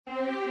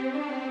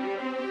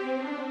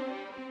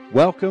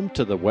Welcome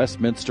to the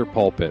Westminster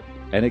Pulpit,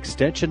 an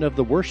extension of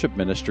the worship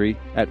ministry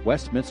at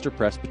Westminster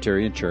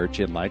Presbyterian Church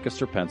in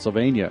Lancaster,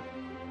 Pennsylvania.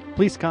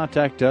 Please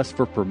contact us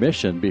for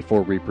permission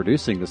before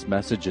reproducing this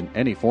message in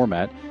any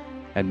format,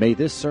 and may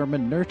this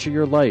sermon nurture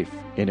your life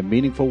in a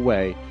meaningful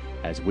way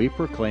as we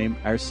proclaim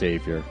our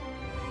Savior.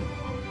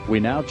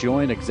 We now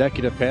join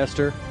Executive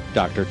Pastor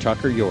Dr.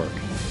 Tucker York.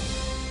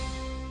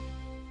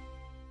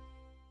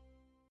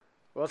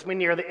 Well, as we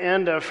near the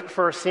end of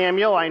 1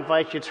 Samuel, I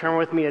invite you to turn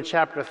with me to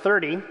chapter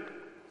 30.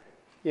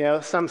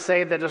 Some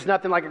say that there's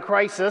nothing like a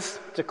crisis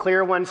to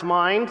clear one's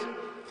mind,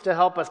 to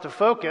help us to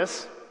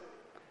focus.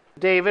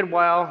 David,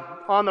 while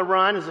on the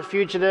run as a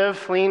fugitive,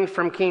 fleeing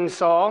from King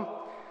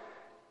Saul,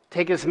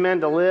 take his men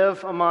to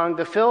live among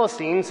the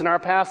Philistines. In our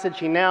passage,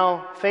 he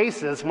now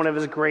faces one of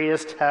his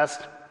greatest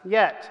tests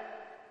yet.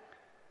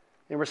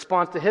 In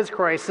response to his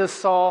crisis,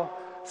 Saul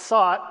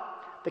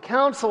sought the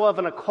counsel of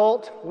an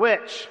occult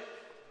witch.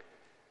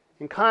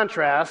 In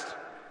contrast,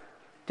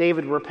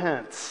 David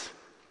repents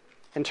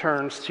and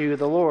turns to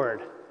the Lord.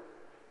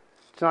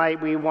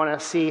 Tonight we want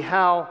to see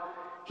how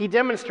he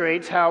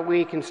demonstrates how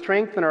we can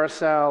strengthen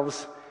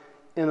ourselves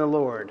in the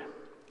Lord.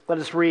 Let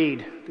us read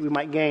that we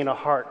might gain a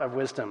heart of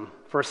wisdom.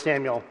 1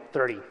 Samuel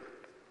 30.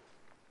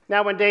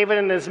 Now when David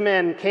and his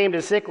men came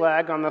to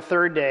Ziklag on the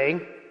third day,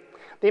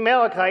 the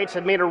Amalekites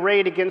had made a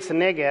raid against the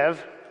Negev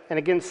and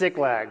against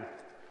Ziklag.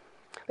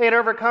 They had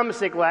overcome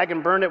Ziklag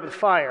and burned it with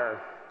fire,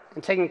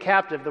 and taken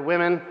captive the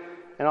women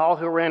and all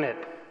who were in it,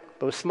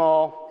 both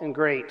small and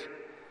great.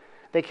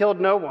 They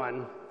killed no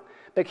one,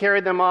 but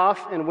carried them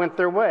off and went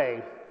their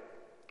way.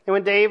 And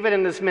when David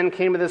and his men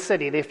came to the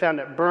city, they found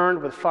it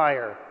burned with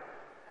fire,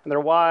 and their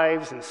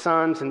wives and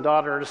sons and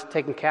daughters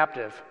taken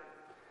captive.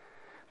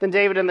 Then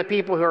David and the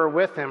people who were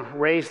with him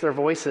raised their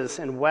voices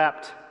and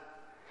wept,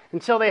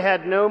 until they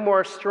had no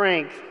more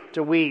strength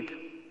to weep.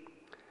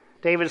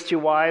 David's two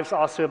wives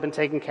also had been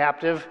taken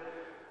captive,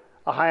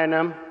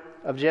 Ahinoam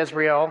of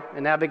Jezreel,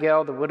 and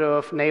Abigail, the widow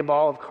of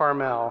Nabal of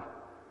Carmel.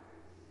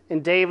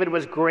 And David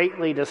was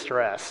greatly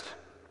distressed,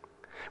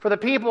 for the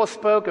people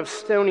spoke of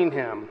stoning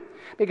him,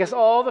 because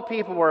all the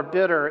people were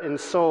bitter in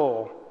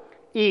soul,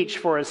 each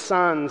for his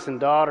sons and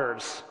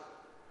daughters.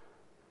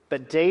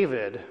 But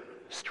David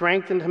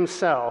strengthened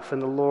himself in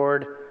the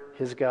Lord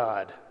his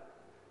God.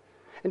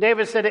 And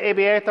David said to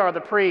Abiathar the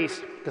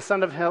priest, the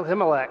son of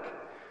Ahimelech,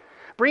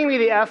 "Bring me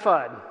the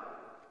ephod."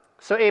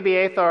 So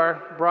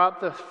Abiathar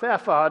brought the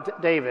ephod to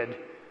David,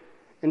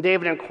 and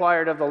David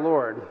inquired of the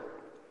Lord,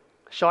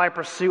 "Shall I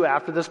pursue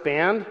after this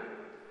band?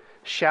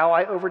 Shall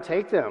I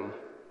overtake them?"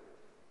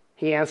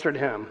 He answered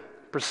him,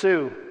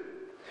 "Pursue,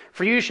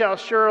 for you shall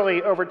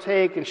surely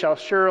overtake and shall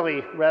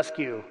surely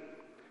rescue."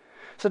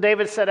 So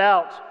David set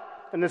out,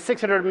 and the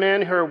 600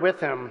 men who were with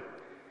him,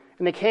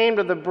 and they came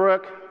to the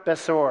brook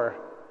Besor,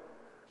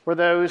 where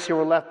those who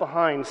were left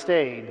behind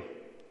stayed.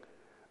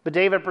 But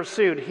David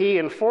pursued, he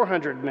and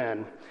 400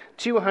 men.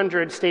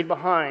 200 stayed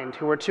behind,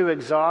 who were too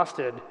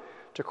exhausted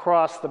to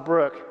cross the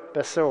brook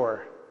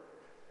Besor.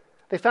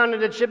 They found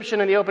an Egyptian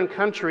in the open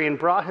country and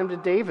brought him to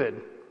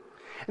David.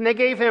 And they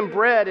gave him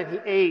bread, and he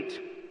ate.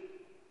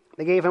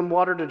 They gave him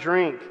water to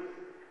drink,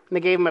 and they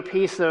gave him a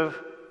piece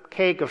of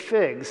cake of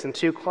figs and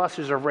 2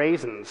 clusters of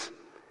raisins.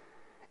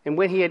 And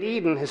when he had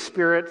eaten, his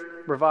spirit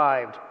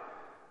revived,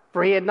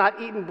 for he had not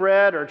eaten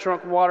bread or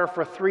drunk water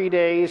for 3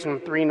 days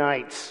and 3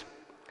 nights.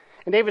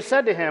 And David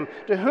said to him,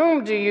 "To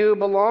whom do you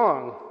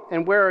belong,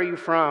 and where are you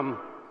from?"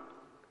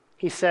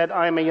 He said,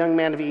 "I am a young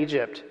man of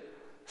Egypt,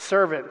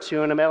 servant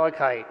to an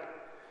Amalekite.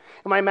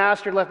 And my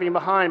master left me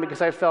behind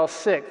because I fell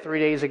sick 3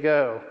 days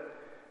ago.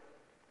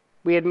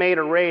 We had made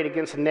a raid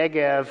against the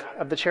Negev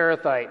of the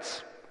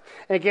Cherethites,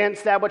 and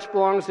against that which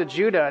belongs to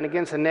Judah, and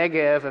against the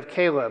Negev of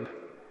Caleb.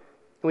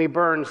 And we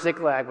burned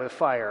Ziklag with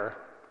fire."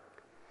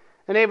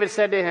 And David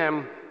said to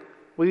him,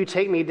 "Will you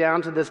take me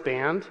down to this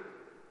band?"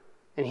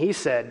 And he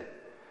said,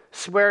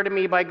 "Swear to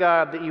me by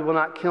God that you will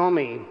not kill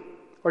me,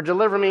 or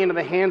deliver me into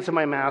the hands of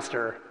my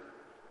master,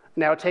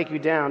 and I will take you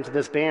down to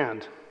this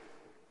band."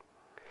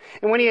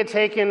 And when he had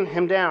taken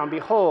him down,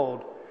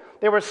 behold,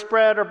 they were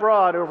spread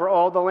abroad over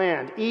all the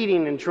land,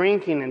 eating and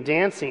drinking and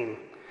dancing,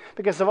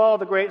 because of all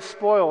the great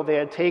spoil they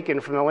had taken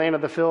from the land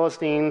of the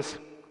Philistines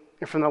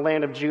and from the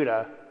land of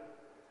Judah.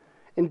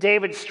 And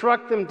David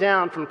struck them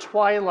down from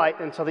twilight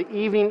until the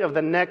evening of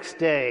the next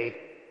day.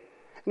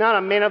 Not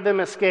a man of them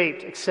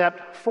escaped,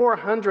 except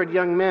 400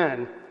 young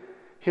men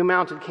who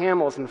mounted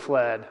camels and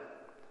fled.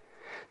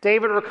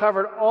 David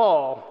recovered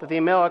all that the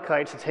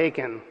Amalekites had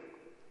taken,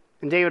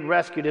 and David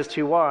rescued his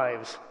 2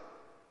 wives.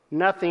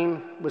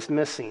 Nothing was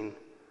missing,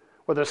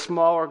 whether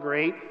small or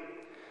great,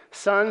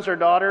 sons or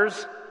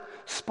daughters,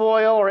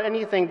 spoil or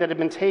anything that had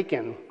been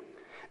taken.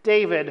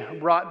 David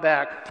brought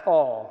back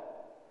all.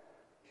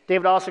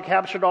 David also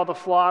captured all the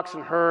flocks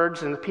and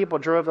herds, and the people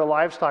drove the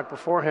livestock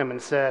before him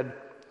and said,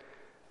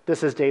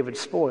 "This is David's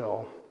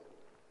spoil."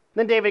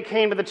 Then David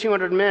came to the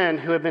 200 men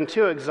who had been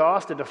too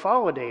exhausted to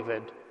follow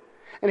David,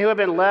 and who had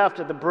been left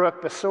at the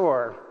brook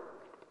Besor.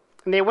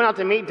 And they went out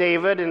to meet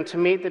David and to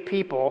meet the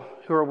people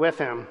who were with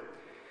him.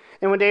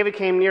 And when David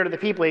came near to the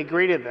people, he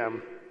greeted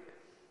them.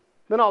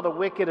 Then all the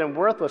wicked and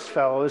worthless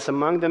fellows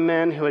among the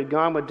men who had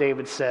gone with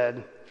David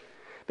said,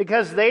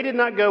 "Because they did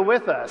not go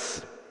with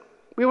us,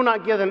 we will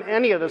not give them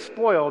any of the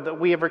spoil that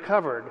we have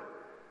recovered,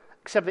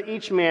 except that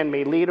each man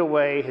may lead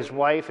away his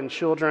wife and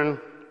children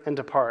and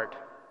depart."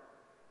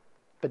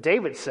 But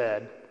David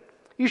said,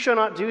 "You shall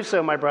not do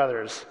so, my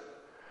brothers,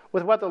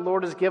 with what the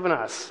Lord has given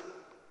us.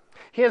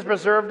 He has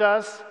preserved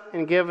us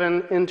and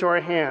given into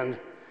our hand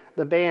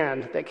the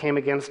band that came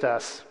against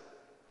us.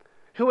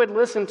 Who would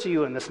listen to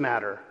you in this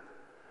matter?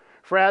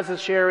 For as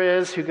his share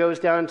is who goes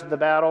down into the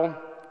battle,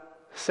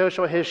 so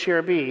shall his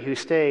share be who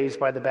stays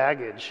by the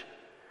baggage.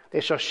 They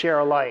shall share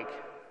alike."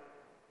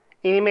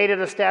 And he made it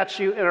a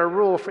statute and a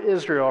rule for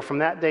Israel from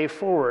that day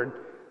forward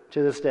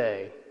to this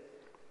day.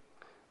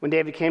 When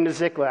David came to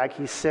Ziklag,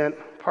 he sent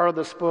part of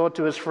the spoil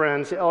to his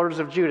friends, the elders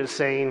of Judah,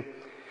 saying,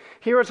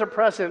 "Here is a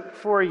present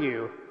for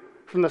you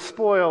from the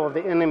spoil of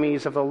the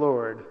enemies of the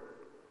Lord."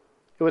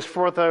 It was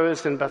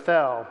 4,000 in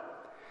Bethel,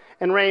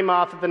 and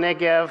Ramoth of the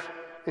Negev,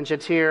 and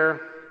Jatir,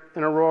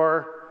 and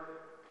Aroer,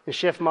 and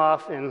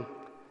Shifmoth, and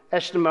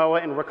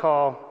Eshtemoa, and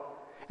Rakal,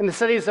 and the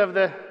cities of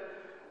the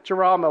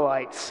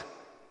Jerahmeelites,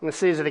 and the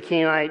cities of the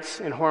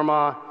Kenites, and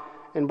Hormah,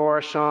 and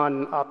Borashan,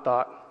 and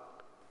Athok,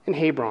 and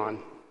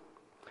Hebron,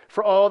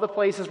 for all the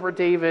places where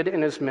David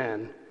and his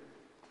men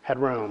had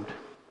roamed.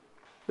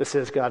 This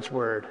is God's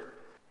word.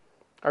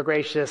 Our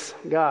gracious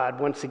God,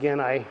 once again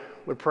I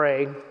would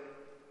pray,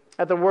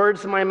 at the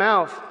words of my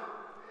mouth,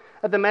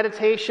 that the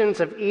meditations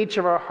of each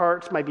of our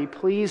hearts might be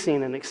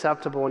pleasing and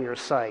acceptable in your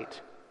sight,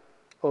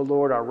 O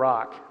Lord, our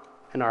rock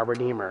and our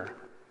Redeemer.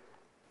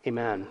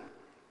 Amen.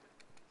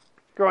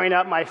 Growing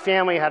up, my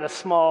family had a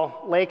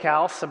small lake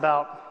house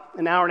about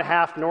an hour and a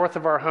half north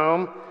of our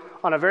home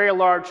on a very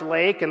large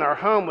lake, and our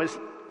home was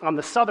on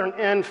the southern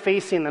end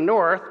facing the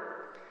north.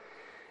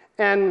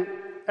 And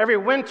every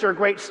winter,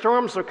 great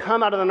storms would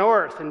come out of the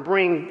north and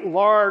bring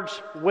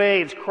large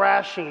waves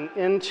crashing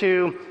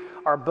into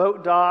our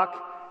boat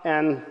dock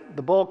and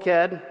the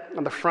bulkhead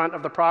on the front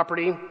of the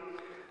property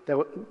that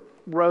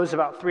rose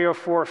about 3 or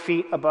 4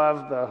 feet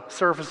above the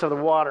surface of the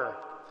water.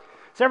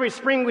 So every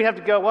spring we'd have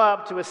to go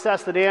up to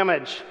assess the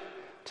damage,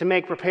 to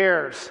make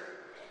repairs,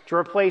 to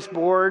replace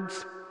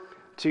boards,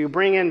 to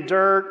bring in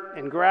dirt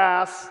and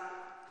grass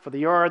for the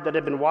yard that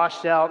had been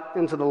washed out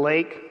into the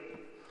lake.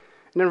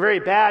 And in very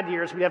bad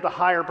years, we'd have to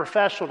hire a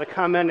professional to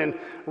come in and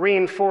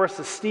reinforce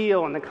the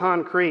steel and the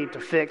concrete to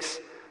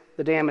fix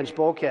the damaged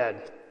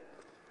bulkhead.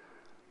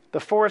 The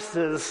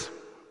forces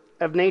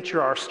of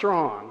nature are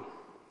strong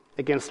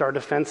against our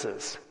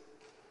defenses.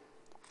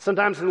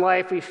 Sometimes in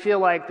life, we feel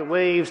like the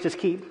waves just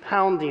keep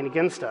pounding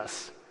against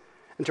us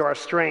until our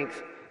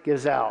strength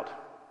gives out.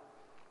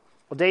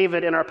 Well,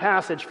 David, in our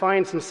passage,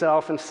 finds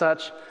himself in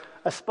such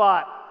a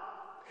spot.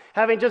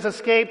 Having just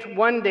escaped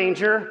one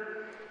danger,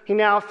 he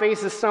now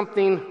faces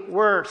something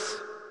worse,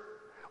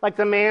 like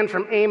the man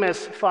from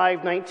Amos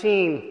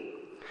 5:19,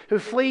 who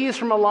flees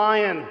from a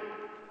lion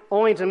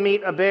only to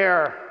meet a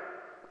bear,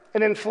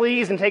 and then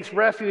flees and takes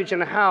refuge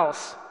in a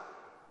house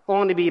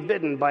only to be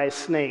bitten by a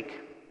snake.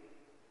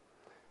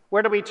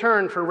 Where do we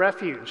turn for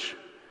refuge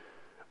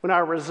when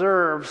our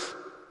reserves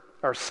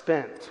are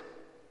spent?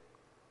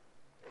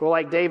 Well,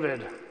 like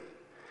David,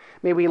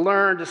 may we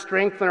learn to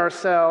strengthen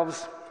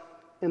ourselves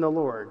in the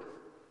Lord.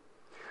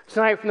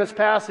 Tonight from this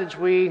passage,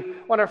 we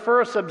want to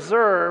first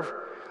observe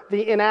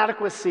the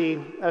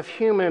inadequacy of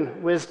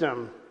human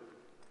wisdom.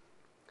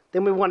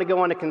 Then we want to go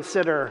on to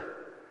consider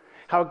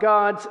how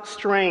God's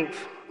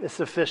strength is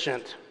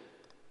sufficient,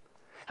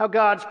 how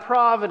God's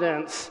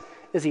providence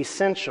is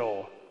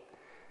essential,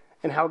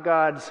 and how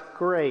God's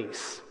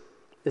grace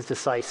is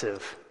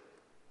decisive.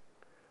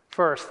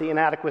 First, the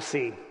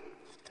inadequacy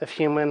of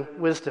human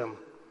wisdom.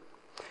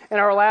 In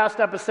our last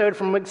episode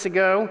from weeks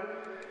ago,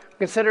 we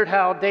considered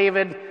how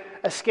David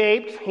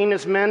escaped, he and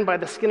his men, by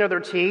the skin of their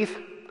teeth,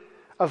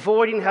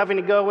 avoiding having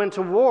to go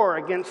into war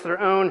against their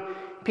own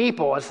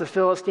people as the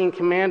Philistine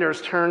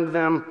commanders turned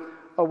them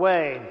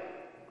away.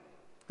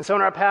 And so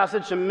in our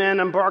passage, the men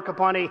embark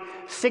upon a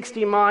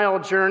 60-mile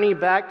journey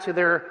back to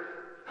their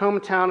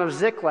hometown of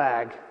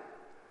Ziklag.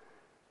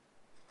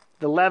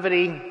 The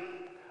levity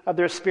of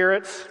their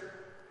spirits,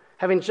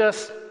 having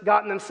just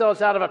gotten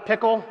themselves out of a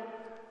pickle,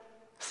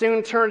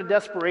 soon turned to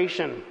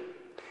desperation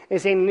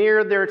as they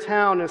neared their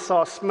town and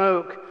saw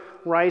smoke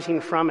rising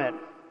from it.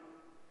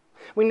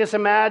 We can just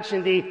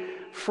imagine the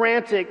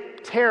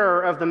frantic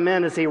terror of the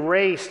men as they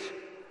raced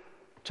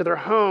to their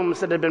homes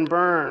that had been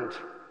burned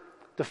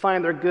to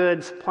find their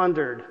goods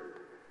plundered,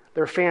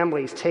 their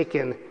families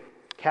taken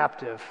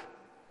captive,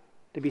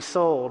 to be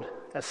sold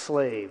as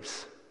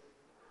slaves.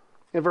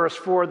 In verse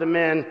 4, the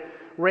men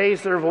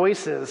raised their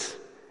voices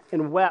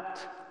and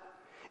wept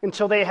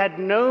until they had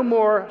no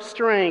more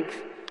strength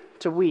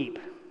to weep.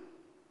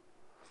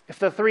 If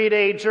the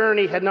 3-day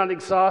journey had not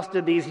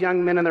exhausted these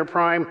young men in their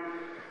prime,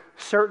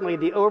 certainly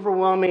the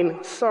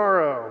overwhelming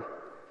sorrow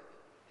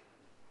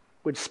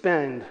would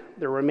spend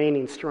their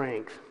remaining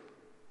strength.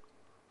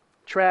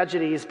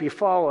 Tragedies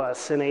befall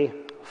us in a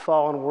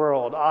fallen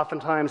world,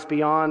 oftentimes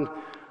beyond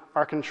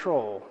our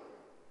control.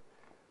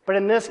 But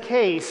in this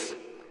case,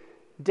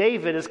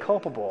 David is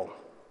culpable.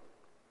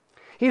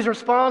 He's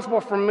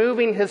responsible for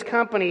moving his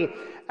company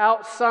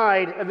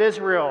outside of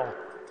Israel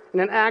in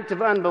an act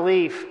of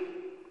unbelief.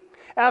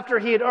 After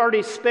he had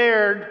already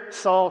spared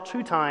Saul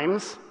 2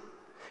 times,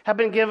 had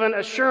been given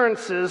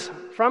assurances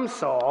from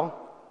Saul,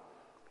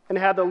 and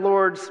had the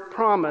Lord's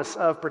promise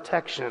of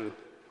protection.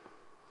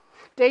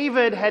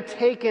 David had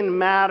taken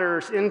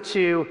matters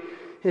into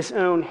his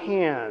own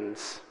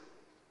hands,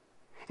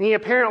 and he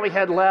apparently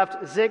had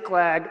left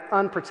Ziklag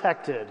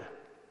unprotected,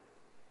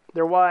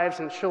 their wives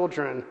and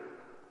children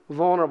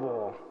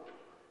vulnerable,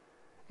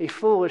 a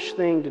foolish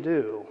thing to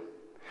do,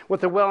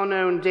 with the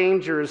well-known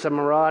dangers of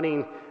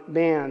marauding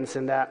bands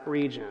in that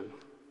region.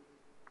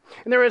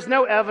 And there is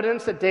no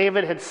evidence that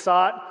David had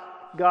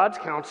sought God's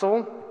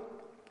counsel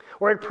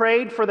or had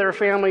prayed for their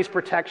family's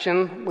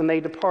protection when they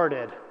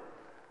departed.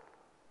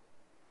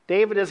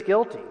 David is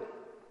guilty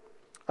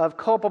of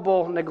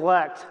culpable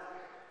neglect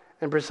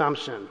and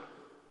presumption.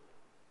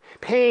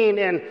 Pain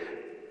and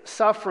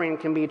suffering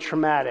can be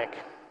traumatic,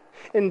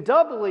 and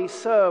doubly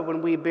so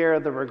when we bear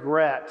the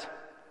regret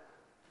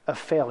of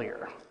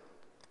failure.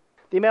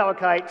 The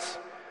Amalekites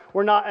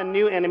were not a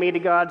new enemy to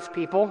God's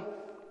people,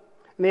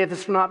 and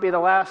this would not be the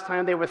last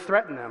time they would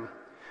threaten them.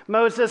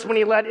 Moses, when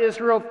he led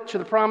Israel to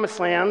the Promised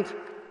Land,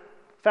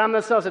 found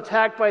themselves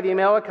attacked by the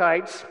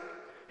Amalekites,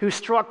 who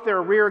struck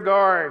their rear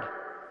guard,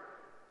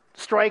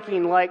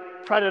 striking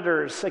like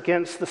predators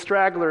against the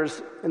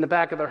stragglers in the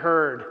back of the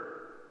herd.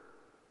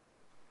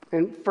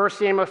 In 1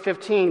 Samuel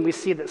 15, we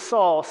see that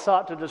Saul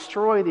sought to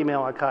destroy the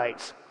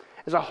Amalekites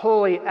as a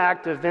holy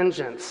act of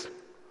vengeance.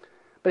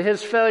 But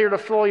his failure to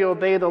fully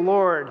obey the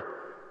Lord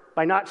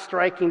by not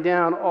striking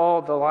down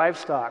all the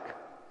livestock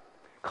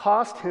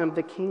cost him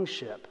the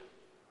kingship.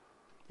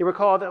 You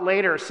recall that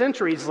later,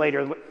 centuries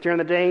later, during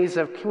the days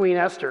of Queen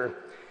Esther,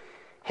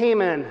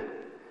 Haman,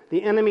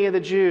 the enemy of the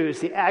Jews,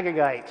 the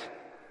Agagite,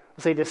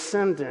 was a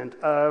descendant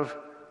of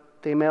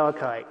the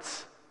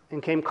Amalekites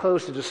and came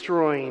close to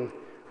destroying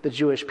the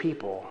Jewish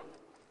people.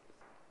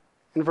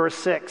 In verse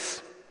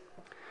 6,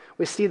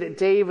 we see that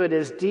David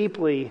is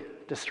deeply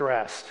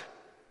distressed.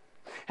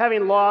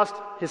 Having lost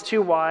his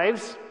 2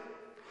 wives,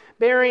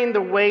 bearing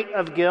the weight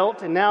of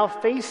guilt, and now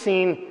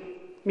facing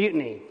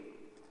mutiny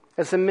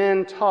as the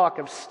men talk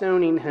of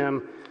stoning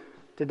him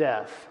to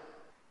death.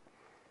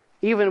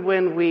 Even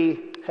when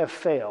we have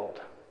failed,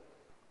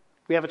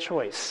 we have a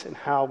choice in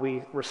how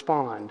we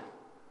respond.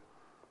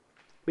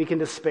 We can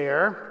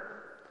despair,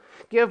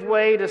 give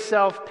way to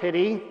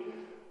self-pity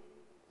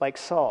like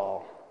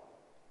Saul,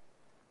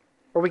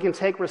 or we can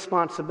take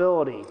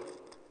responsibility,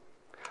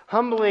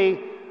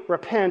 humbly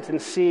repent and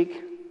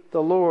seek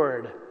the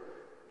Lord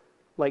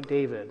like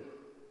David.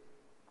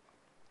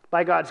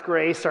 By God's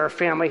grace, our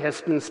family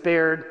has been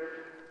spared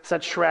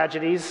such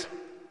tragedies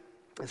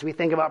as we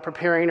think about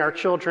preparing our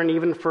children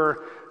even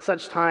for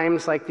such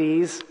times like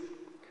these.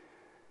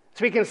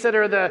 As we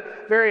consider the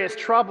various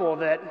trouble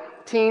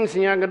that teens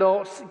and young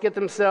adults get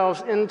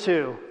themselves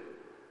into,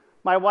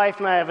 my wife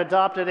and I have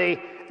adopted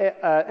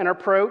an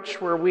approach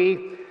where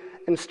we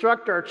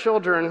instruct our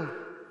children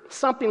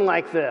something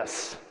like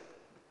this.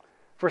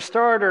 For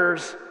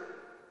starters,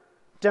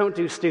 don't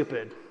do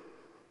stupid.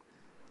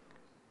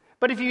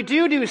 But if you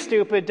do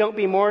stupid, don't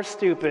be more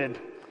stupid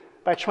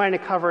by trying to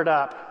cover it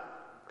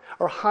up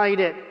or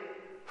hide it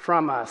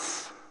from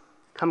us.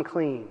 Come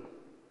clean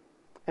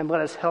and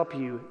let us help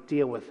you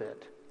deal with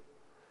it.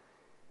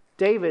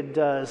 David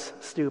does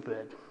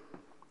stupid,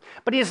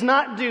 but he does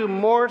not do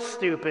more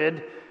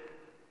stupid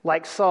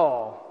like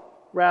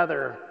Saul.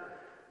 Rather,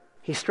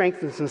 he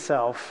strengthens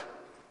himself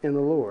in the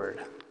Lord.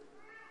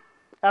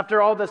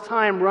 After all this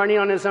time running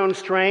on his own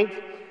strength,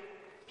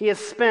 he is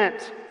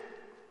spent.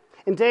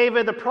 And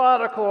David, the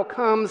prodigal,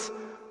 comes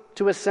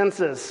to his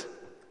senses.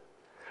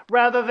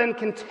 Rather than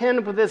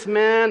contend with his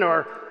men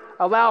or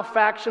allow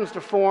factions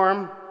to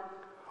form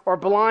or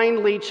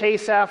blindly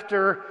chase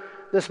after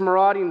this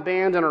marauding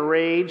band in a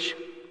rage,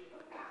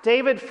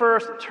 David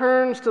first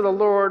turns to the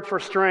Lord for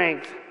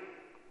strength.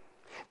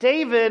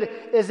 David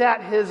is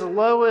at his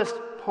lowest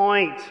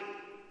point,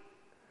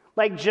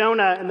 like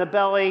Jonah in the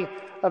belly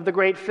of the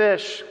great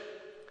fish,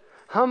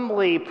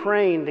 humbly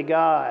praying to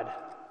God.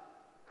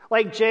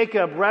 Like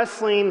Jacob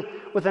wrestling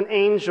with an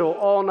angel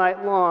all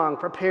night long,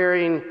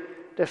 preparing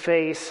to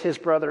face his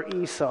brother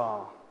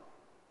Esau.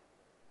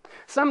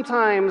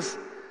 Sometimes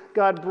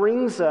God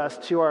brings us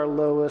to our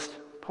lowest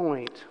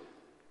point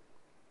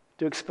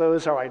to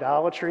expose our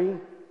idolatry,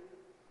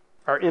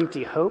 our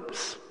empty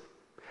hopes,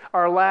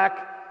 our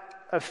lack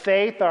of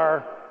faith,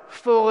 our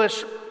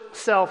foolish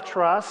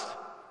self-trust,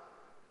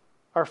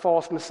 our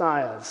false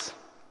messiahs.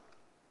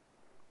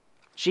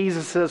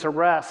 Jesus'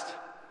 arrest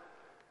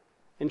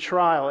and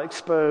trial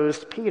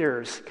exposed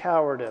Peter's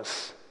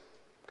cowardice,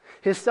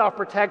 his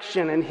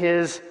self-protection, and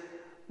his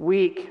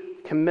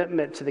weak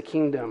commitment to the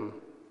kingdom.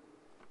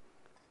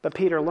 But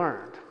Peter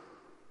learned.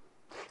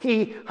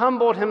 He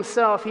humbled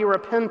himself, he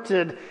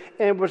repented,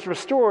 and was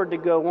restored to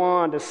go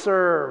on to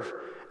serve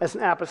as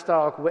an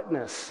apostolic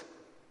witness.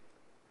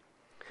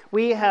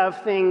 We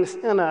have things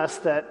in us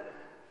that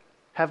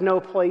have no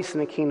place in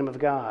the kingdom of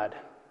God,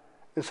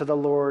 and so the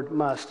Lord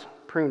must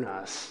prune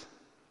us.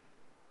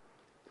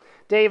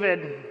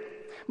 David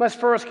must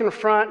first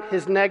confront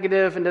his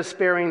negative and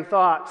despairing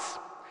thoughts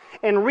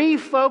and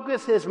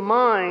refocus his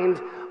mind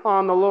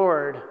on the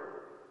Lord.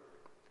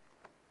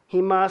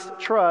 He must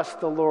trust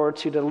the Lord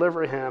to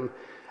deliver him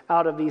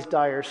out of these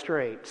dire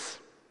straits.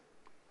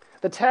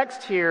 The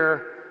text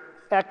here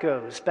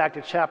echoes back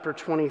to chapter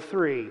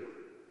 23,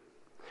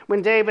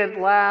 when David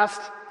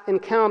last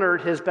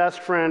encountered his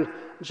best friend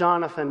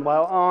Jonathan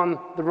while on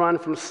the run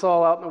from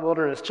Saul out in the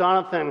wilderness.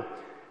 Jonathan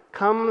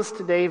comes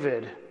to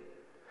David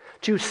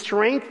to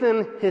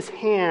strengthen his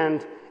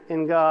hand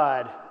in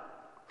God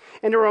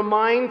and to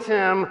remind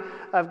him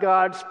of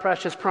God's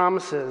precious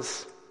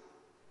promises.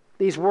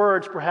 These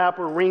words perhaps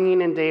were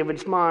ringing in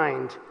David's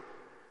mind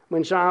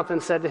when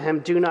Jonathan said to him,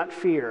 "Do not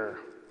fear,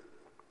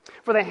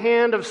 for the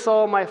hand of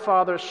Saul my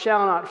father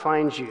shall not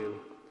find you.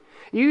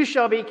 You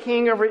shall be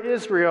king over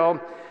Israel,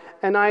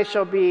 and I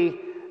shall be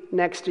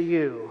next to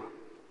you."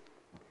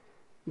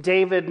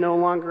 David no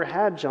longer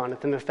had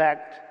Jonathan. In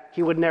fact,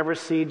 he would never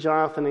see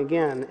Jonathan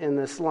again in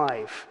this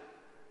life.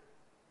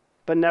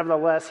 But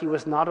nevertheless, he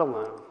was not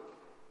alone,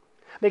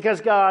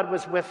 because God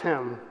was with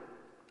him.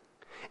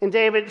 And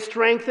David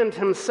strengthened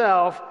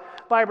himself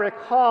by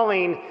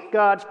recalling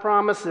God's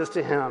promises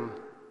to him,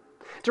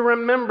 to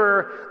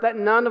remember that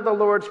none of the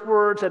Lord's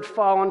words had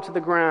fallen to the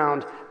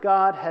ground.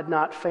 God had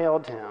not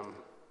failed him,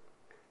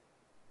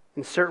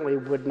 and certainly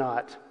would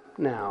not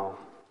now.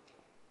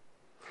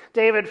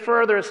 David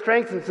further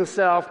strengthens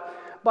himself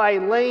by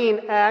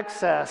laying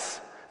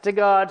access to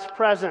God's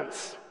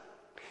presence.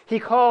 He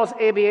calls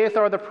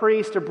Abiathar the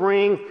priest to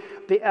bring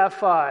the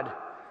ephod,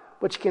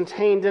 which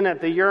contained in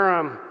it the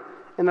Urim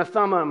and the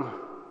Thummim,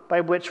 by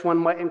which one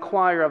might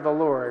inquire of the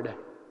Lord.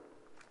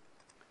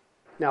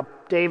 Now,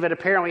 David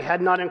apparently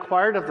had not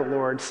inquired of the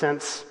Lord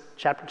since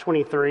chapter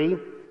 23.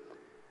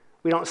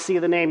 We don't see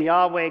the name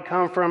Yahweh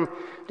come from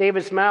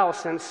David's mouth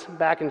since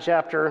back in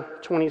chapter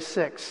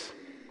 26.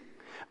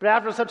 But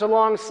after such a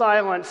long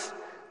silence,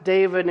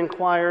 David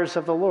inquires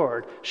of the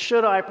Lord,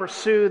 "Should I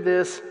pursue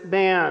this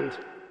band?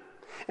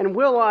 And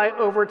will I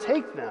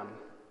overtake them?"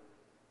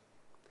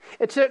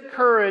 It took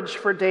courage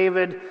for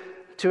David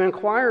to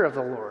inquire of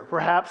the Lord.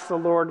 Perhaps the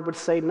Lord would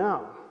say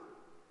no.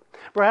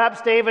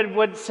 Perhaps David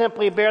would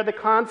simply bear the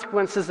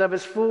consequences of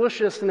his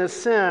foolishness and his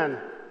sin.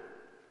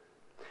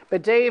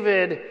 But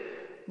David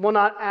will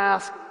not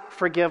ask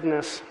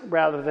forgiveness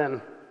rather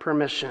than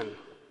permission.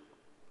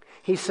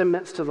 He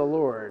submits to the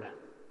Lord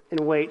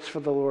and waits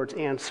for the Lord's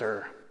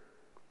answer.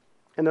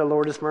 And the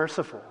Lord is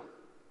merciful.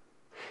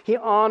 He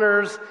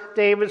honors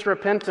David's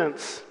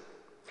repentance.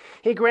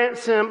 He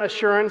grants him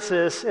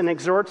assurances and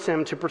exhorts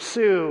him to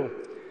pursue,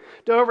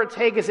 to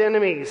overtake his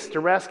enemies, to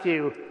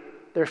rescue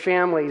their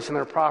families and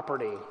their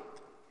property.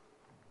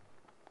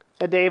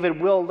 But David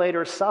will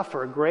later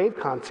suffer grave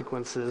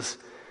consequences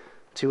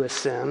to his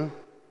sin.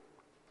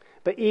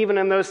 But even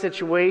in those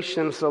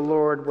situations, the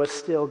Lord was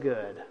still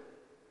good,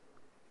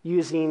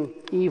 using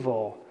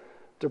evil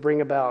to bring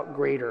about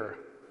greater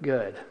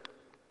good.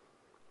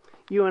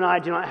 You and I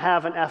do not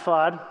have an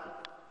ephod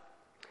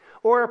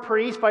or a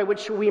priest by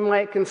which we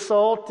might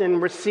consult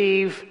and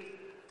receive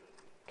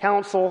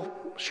counsel,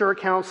 sure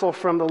counsel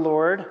from the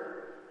Lord.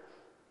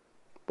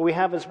 But we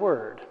have His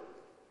Word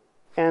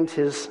and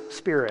His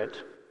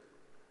Spirit.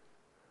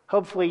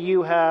 Hopefully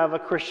you have a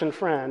Christian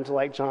friend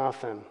like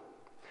Jonathan,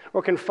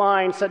 or can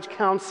find such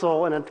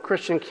counsel in a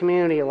Christian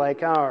community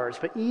like ours.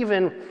 But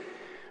even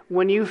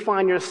when you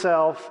find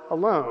yourself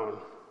alone,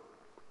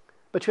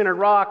 between a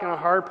rock and a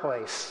hard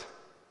place,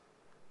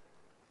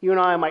 you and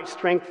I might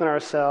strengthen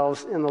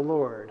ourselves in the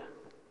Lord,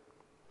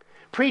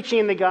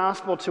 preaching the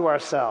gospel to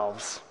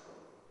ourselves,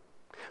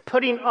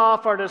 putting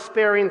off our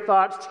despairing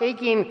thoughts,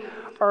 taking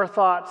our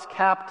thoughts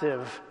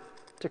captive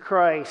to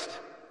Christ,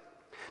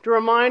 to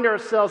remind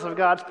ourselves of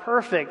God's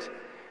perfect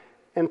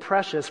and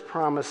precious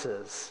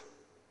promises.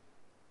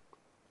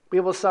 We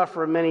will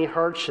suffer many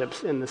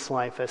hardships in this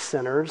life as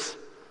sinners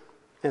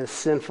in a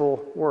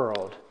sinful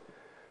world,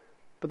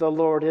 but the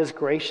Lord is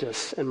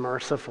gracious and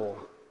merciful,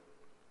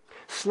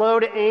 slow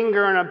to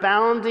anger and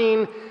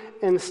abounding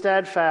in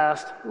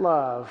steadfast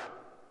love.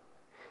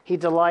 He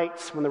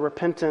delights when the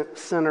repentant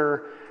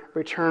sinner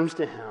returns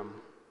to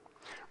Him,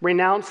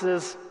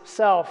 renounces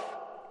self,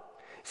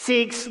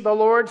 seeks the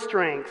Lord's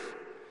strength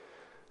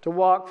to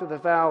walk through the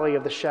valley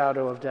of the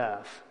shadow of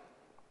death.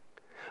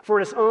 For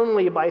it is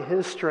only by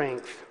His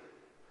strength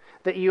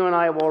that you and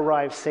I will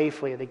arrive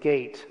safely at the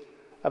gate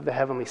of the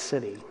heavenly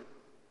city.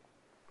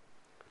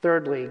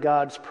 Thirdly,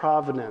 God's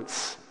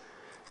providence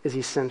is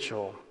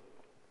essential.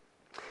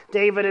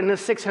 David and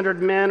his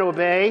 600 men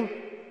obey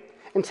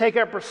and take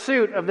up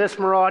pursuit of this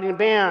marauding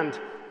band.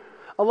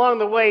 Along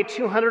the way,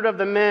 200 of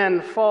the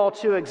men fall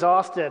too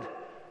exhausted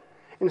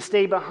and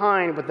stay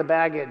behind with the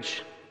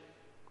baggage.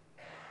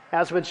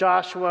 As with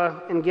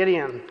Joshua and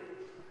Gideon,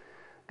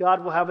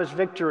 God will have His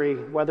victory,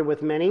 whether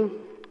with many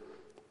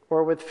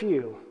or with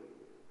few.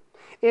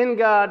 In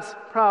God's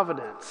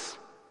providence,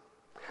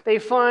 They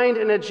find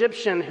an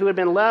Egyptian who had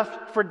been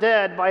left for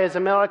dead by his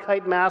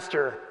Amalekite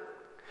master.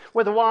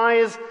 With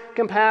wise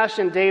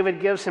compassion, David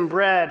gives him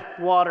bread,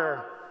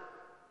 water,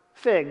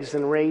 figs,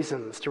 and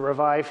raisins to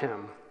revive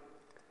him.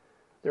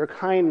 Their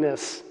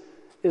kindness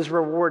is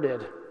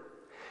rewarded,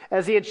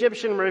 as the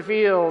Egyptian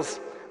reveals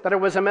that it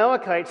was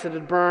Amalekites that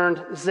had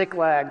burned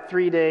Ziklag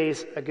 3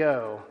 days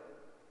ago.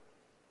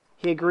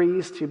 He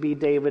agrees to be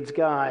David's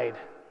guide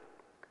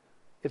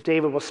if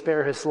David will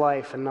spare his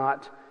life and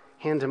not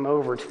hand him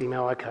over to the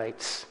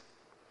Amalekites.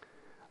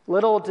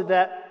 Little did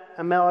that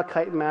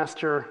Amalekite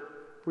master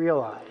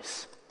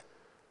realize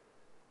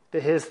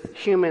that his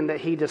human that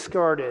he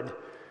discarded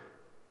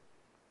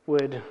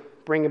would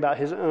bring about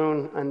his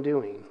own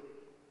undoing.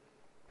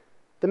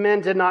 The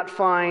men did not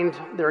find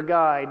their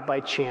guide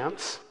by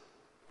chance.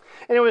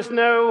 And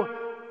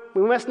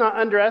we must not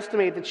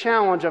underestimate the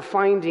challenge of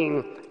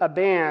finding a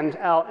band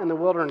out in the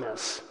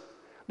wilderness.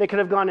 They could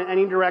have gone in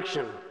any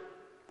direction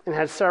and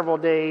had several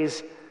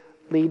days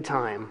lead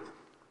time.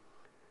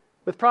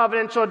 With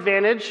providential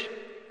advantage,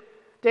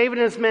 David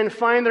and his men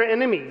find their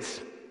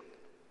enemies,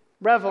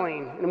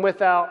 reveling and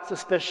without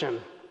suspicion.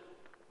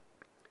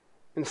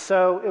 And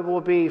so it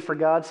will be for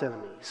God's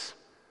enemies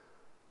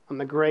on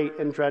the great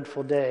and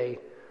dreadful day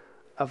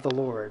of the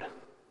Lord.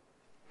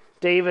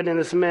 David and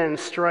his men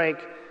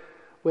strike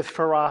with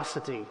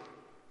ferocity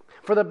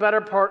for the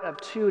better part of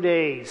 2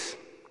 days.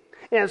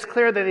 And it's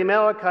clear that the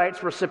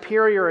Amalekites were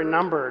superior in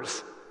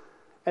numbers,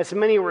 as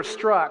many were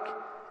struck,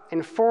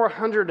 and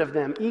 400 of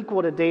them,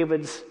 equal to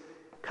David's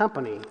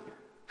company,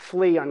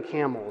 flee on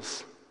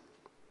camels.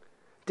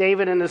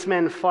 David and his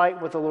men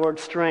fight with the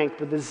Lord's strength,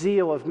 with the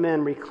zeal of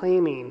men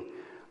reclaiming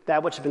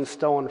that which had been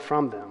stolen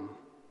from them.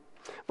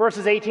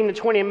 Verses 18 to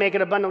 20 make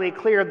it abundantly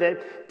clear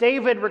that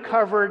David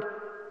recovered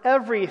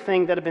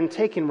everything that had been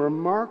taken.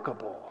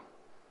 Remarkable.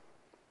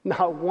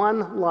 Not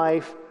one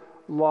life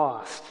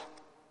lost.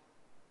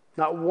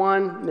 Not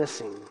one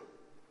missing.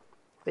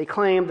 They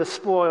claimed the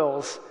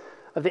spoils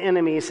of the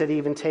enemies had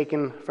even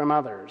taken from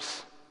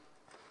others.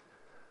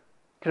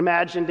 You can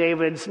imagine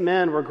David's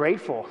men were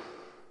grateful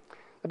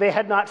that they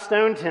had not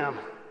stoned him,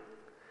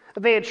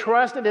 that they had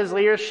trusted his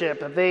leadership,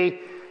 that they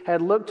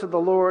had looked to the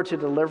Lord to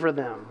deliver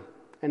them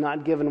and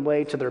not given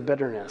way to their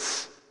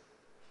bitterness.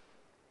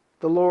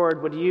 The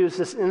Lord would use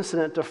this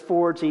incident to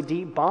forge a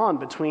deep bond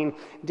between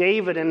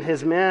David and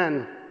his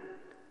men,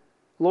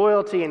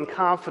 loyalty and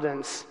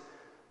confidence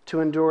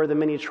to endure the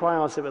many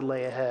trials that would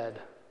lay ahead.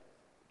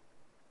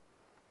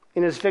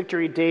 In his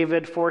victory,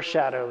 David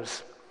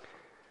foreshadows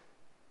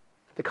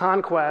the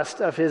conquest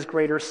of his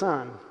greater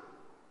son.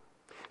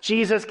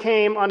 Jesus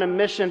came on a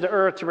mission to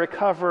earth to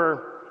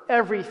recover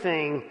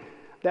everything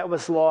that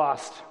was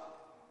lost.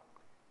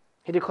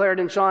 He declared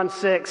in John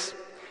 6,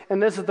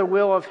 "And this is the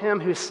will of him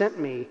who sent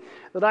me,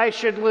 that I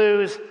should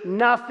lose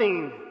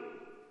nothing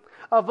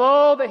of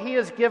all that he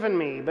has given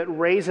me, but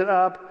raise it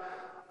up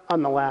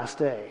on the last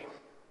day."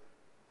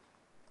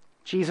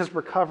 Jesus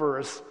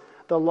recovers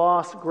the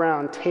lost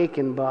ground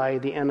taken by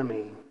the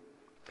enemy.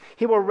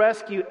 He will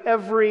rescue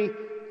every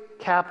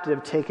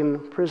captive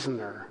taken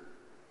prisoner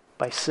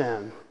by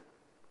sin.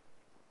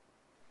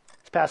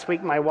 This past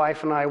week, my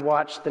wife and I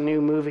watched the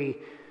new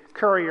movie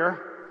Courier,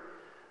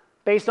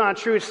 based on a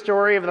true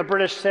story of the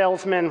British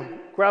salesman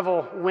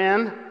Greville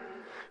Wynne,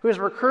 who was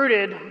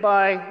recruited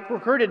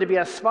to be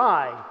a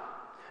spy,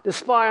 to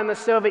spy on the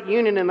Soviet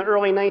Union in the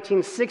early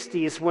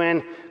 1960s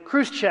when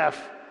Khrushchev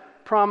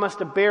promised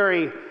to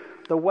bury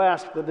the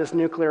West with his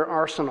nuclear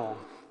arsenal.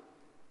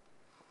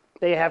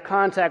 They have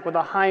contact with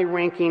a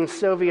high-ranking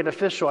Soviet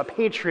official, a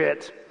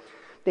patriot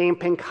named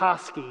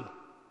Penkovsky,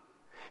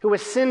 who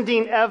was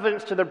sending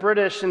evidence to the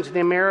British and to the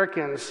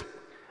Americans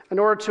in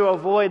order to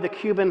avoid the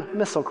Cuban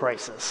Missile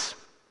Crisis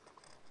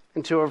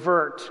and to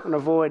avert and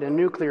avoid a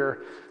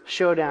nuclear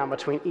showdown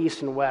between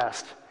East and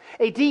West.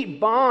 A deep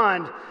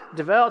bond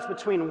develops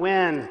between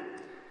Wynne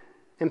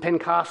and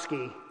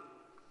Penkovsky.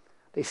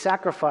 They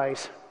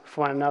sacrifice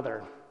for one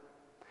another.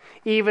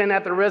 Even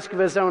at the risk of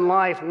his own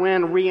life,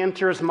 Wynne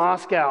re-enters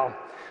Moscow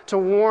to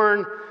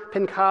warn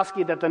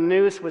Penkovsky that the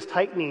noose was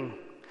tightening,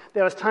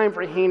 that it was time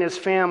for he and his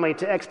family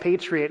to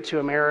expatriate to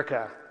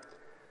America.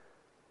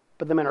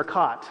 But the men are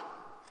caught,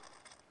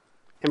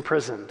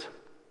 imprisoned.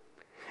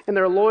 And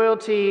their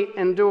loyalty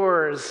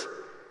endures,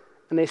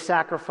 and they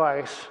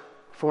sacrifice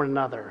for one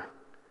another.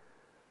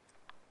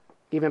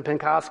 Even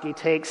Penkovsky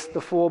takes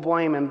the full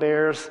blame and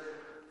bears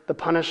the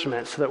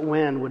punishment so that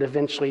Wynne would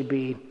eventually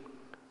be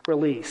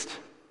released.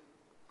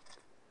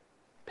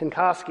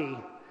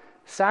 Penkovsky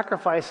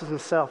sacrifices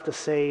himself to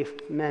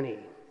save many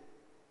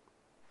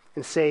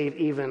and save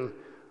even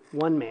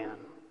one man.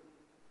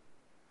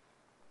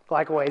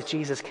 Likewise,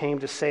 Jesus came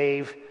to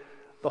save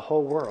the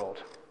whole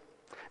world,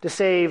 to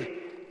save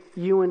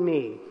you and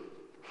me,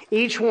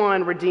 each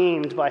one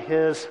redeemed by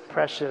his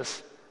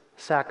precious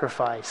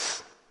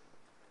sacrifice.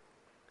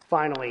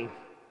 Finally,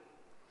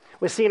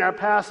 we see in our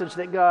passage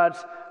that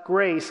God's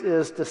grace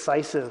is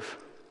decisive.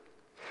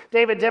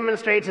 David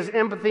demonstrates his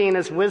empathy and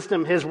his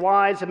wisdom, his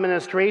wise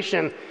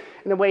administration,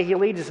 in the way he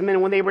leads his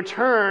men. When they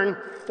return,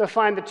 they'll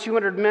find the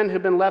 200 men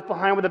who've been left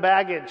behind with the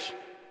baggage.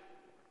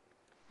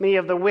 Many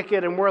of the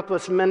wicked and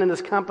worthless men in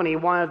his company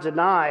want to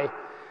deny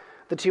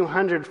the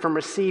 200 from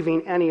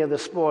receiving any of the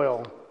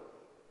spoil.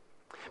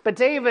 But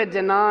David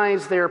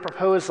denies their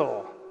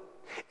proposal,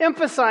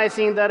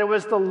 emphasizing that it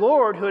was the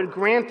Lord who had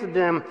granted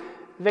them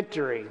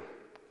victory,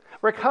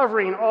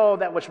 recovering all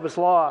that which was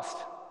lost.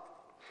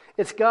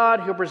 It's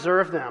God who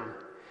preserved them,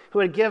 who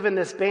had given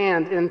this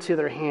band into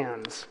their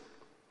hands.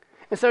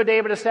 And so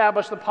David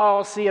established the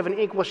policy of an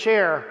equal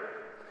share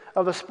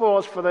of the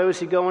spoils for those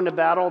who go into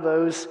battle,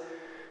 those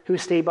who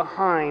stay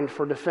behind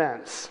for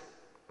defense.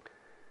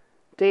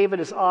 David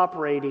is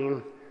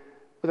operating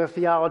with a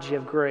theology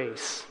of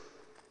grace,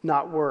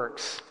 not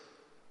works.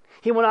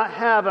 He will not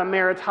have a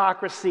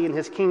meritocracy in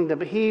his kingdom,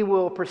 but he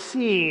will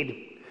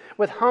proceed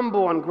with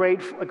humble and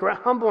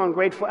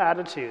grateful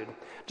attitude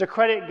to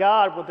credit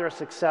God with their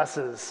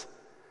successes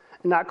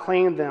and not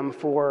claim them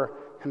for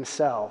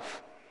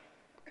himself.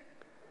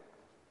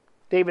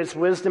 David's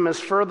wisdom is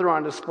further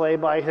on display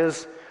by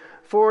his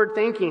forward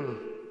thinking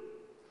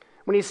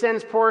when he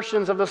sends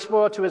portions of the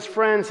spoil to his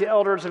friends, the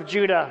elders of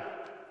Judah.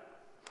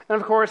 And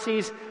of course,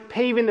 he's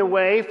paving the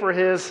way for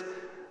his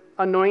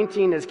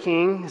anointing as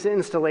king, his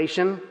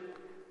installation,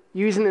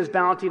 using his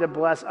bounty to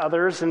bless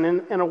others. And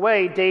in a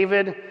way,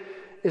 David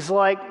is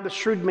like the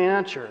shrewd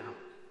manager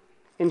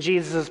in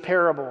Jesus'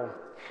 parable.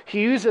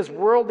 He uses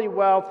worldly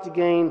wealth to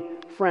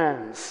gain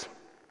friends,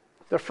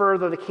 to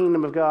further the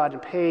kingdom of God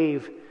and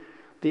pave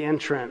the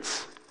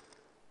entrance,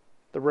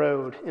 the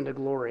road into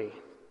glory.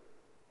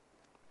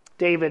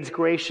 David's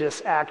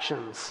gracious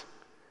actions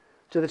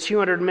to the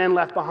 200 men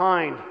left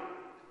behind,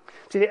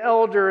 to the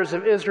elders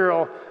of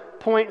Israel,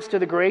 points to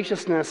the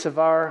graciousness of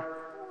our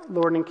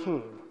Lord and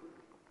King.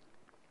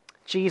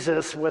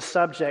 Jesus was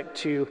subject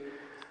to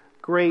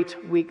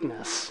great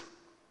weakness,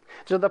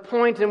 to the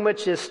point in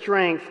which his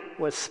strength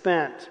was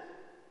spent.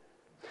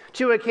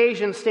 Two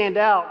occasions stand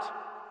out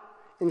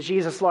in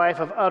Jesus' life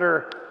of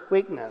utter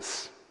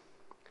weakness.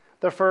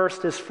 The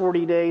first is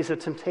 40 days of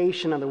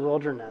temptation in the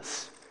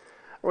wilderness,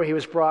 where he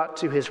was brought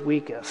to his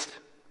weakest.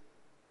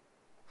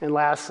 And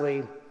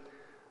lastly,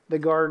 the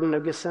Garden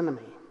of Gethsemane,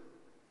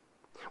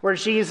 where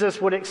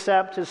Jesus would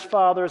accept his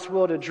Father's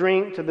will to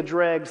drink to the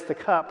dregs the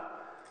cup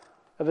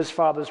of his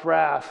Father's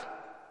wrath.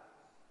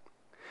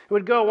 He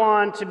would go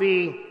on to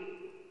be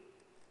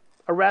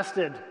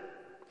arrested,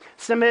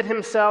 submit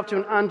himself to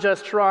an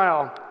unjust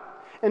trial,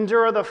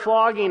 endure the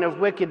flogging of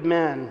wicked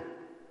men,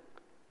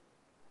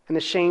 and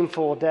the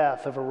shameful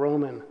death of a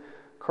Roman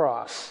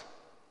cross,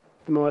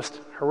 the most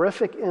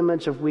horrific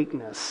image of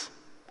weakness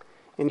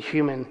in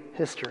human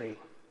history.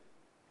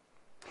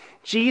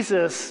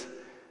 Jesus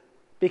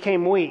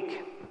became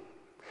weak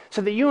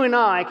so that you and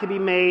I could be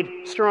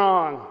made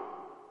strong.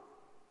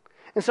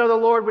 And so the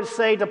Lord would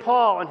say to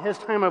Paul in his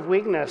time of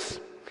weakness,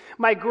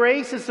 "My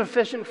grace is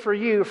sufficient for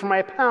you, for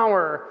my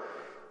power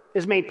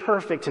is made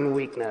perfect in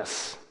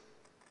weakness."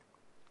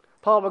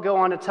 Paul will go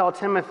on to tell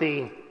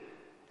Timothy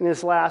in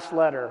his last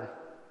letter,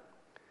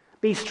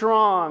 "Be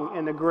strong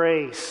in the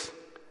grace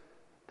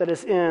that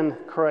is in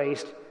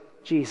Christ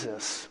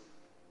Jesus."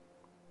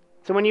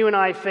 So when you and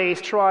I face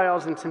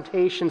trials and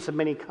temptations of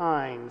many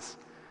kinds,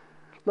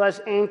 let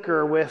us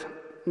anchor with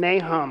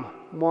Nahum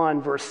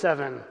 1, verse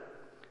 7.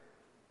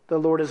 The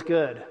Lord is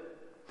good,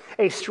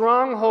 a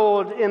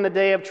stronghold in the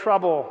day of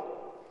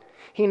trouble.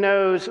 He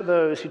knows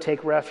those who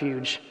take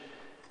refuge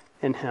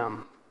in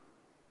him.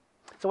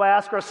 So I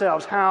ask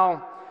ourselves,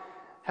 how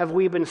have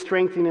we been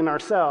strengthening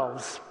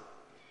ourselves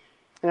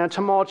in a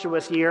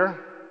tumultuous year,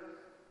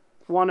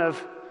 one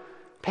of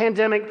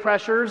pandemic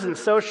pressures and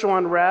social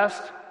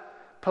unrest,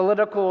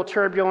 political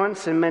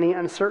turbulence, and many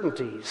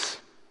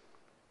uncertainties?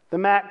 The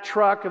Mack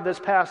truck of this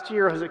past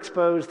year has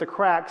exposed the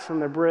cracks in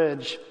the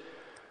bridge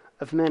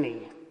of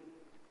many.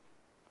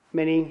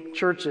 Many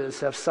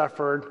churches have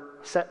suffered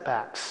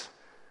setbacks.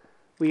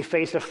 We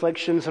face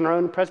afflictions in our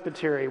own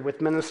presbytery, with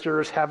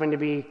ministers having to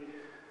be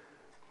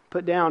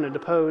put down and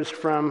deposed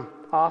from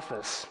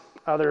office,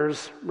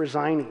 others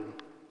resigning.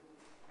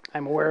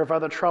 I'm aware of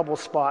other trouble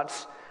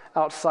spots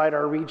outside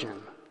our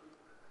region.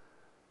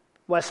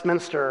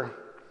 Westminster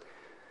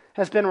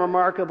has been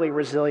remarkably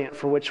resilient,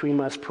 for which we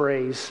must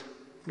praise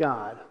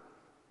God.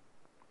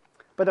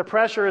 But the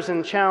pressures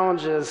and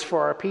challenges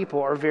for our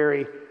people are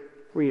very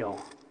real.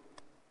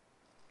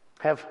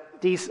 Have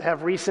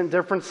recent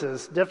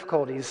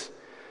difficulties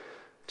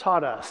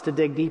taught us to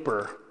dig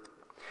deeper,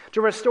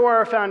 to restore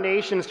our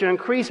foundations, to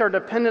increase our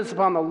dependence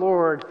upon the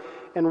Lord,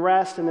 and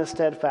rest in His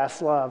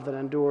steadfast love that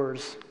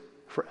endures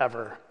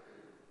forever.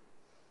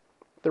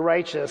 The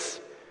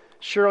righteous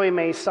surely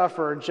may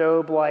suffer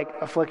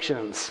Job-like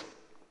afflictions,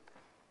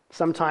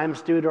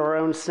 sometimes due to our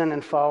own sin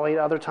and folly,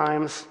 other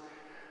times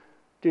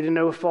due to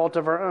no fault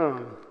of our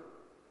own.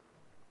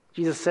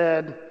 Jesus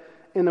said,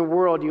 "In the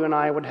world you and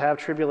I would have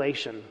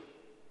tribulation,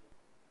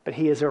 but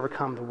He has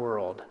overcome the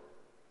world."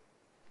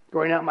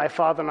 Growing up, my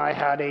father and I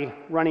had a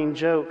running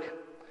joke.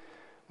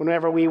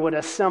 Whenever we would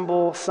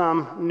assemble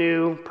some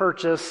new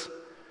purchase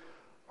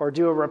or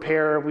do a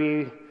repair,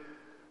 we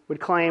would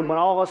claim, when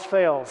all else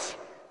fails,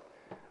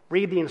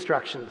 read the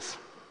instructions.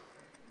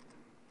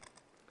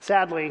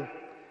 Sadly,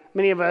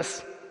 many of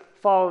us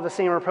follow the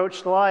same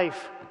approach to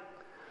life.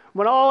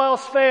 When all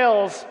else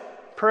fails,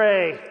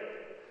 pray.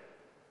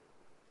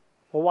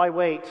 Well, why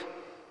wait?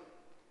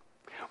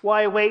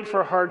 Why wait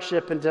for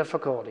hardship and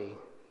difficulty?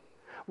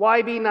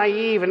 Why be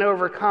naive and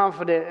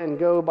overconfident and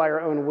go by our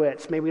own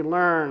wits? May we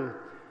learn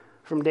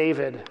from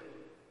David.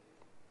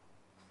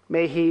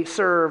 May he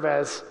serve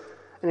as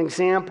an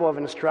example of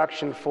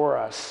instruction for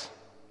us.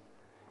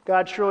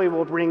 God truly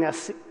will bring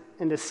us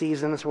into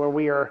seasons where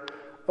we are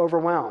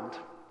overwhelmed,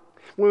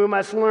 when we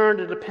must learn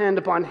to depend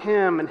upon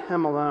Him and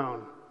Him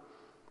alone.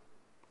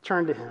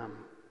 Turn to Him.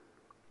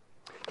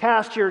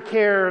 Cast your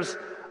cares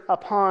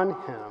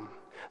upon Him.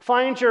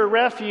 Find your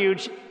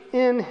refuge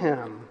in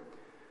Him,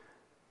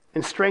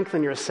 and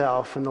strengthen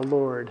yourself in the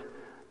Lord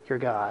your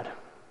God.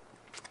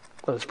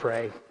 Let us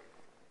pray.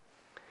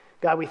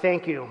 God, we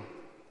thank you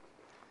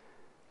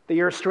that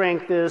your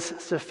strength is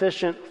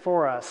sufficient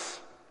for us,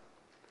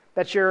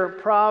 that your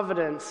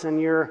providence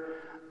and your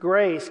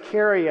grace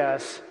carry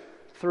us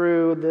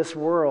through this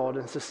world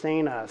and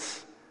sustain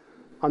us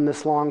on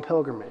this long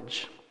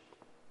pilgrimage.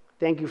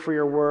 Thank you for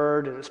your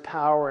word and its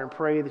power, and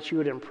pray that you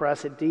would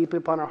impress it deeply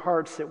upon our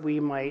hearts, that we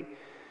might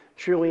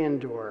truly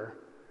endure,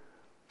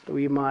 that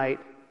we might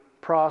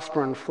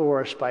prosper and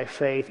flourish by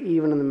faith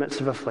even in the midst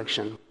of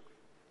affliction.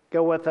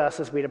 Go with us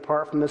as we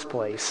depart from this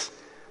place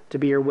to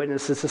be your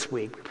witnesses this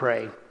week, we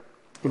pray.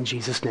 In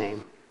Jesus'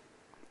 name,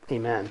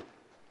 amen.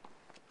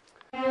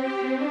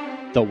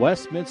 The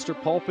Westminster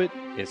Pulpit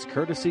is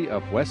courtesy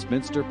of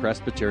Westminster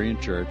Presbyterian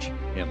Church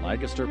in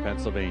Lancaster,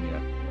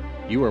 Pennsylvania.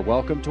 You are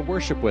welcome to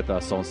worship with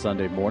us on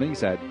Sunday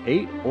mornings at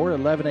 8 or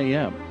 11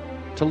 a.m.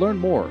 To learn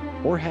more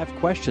or have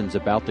questions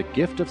about the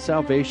gift of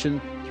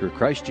salvation through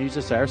Christ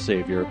Jesus our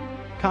Savior,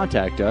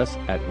 contact us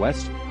at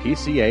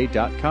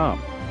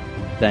westpca.com.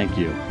 Thank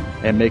you,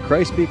 and may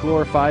Christ be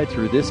glorified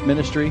through this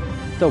ministry,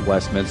 the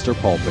Westminster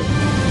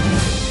Pulpit.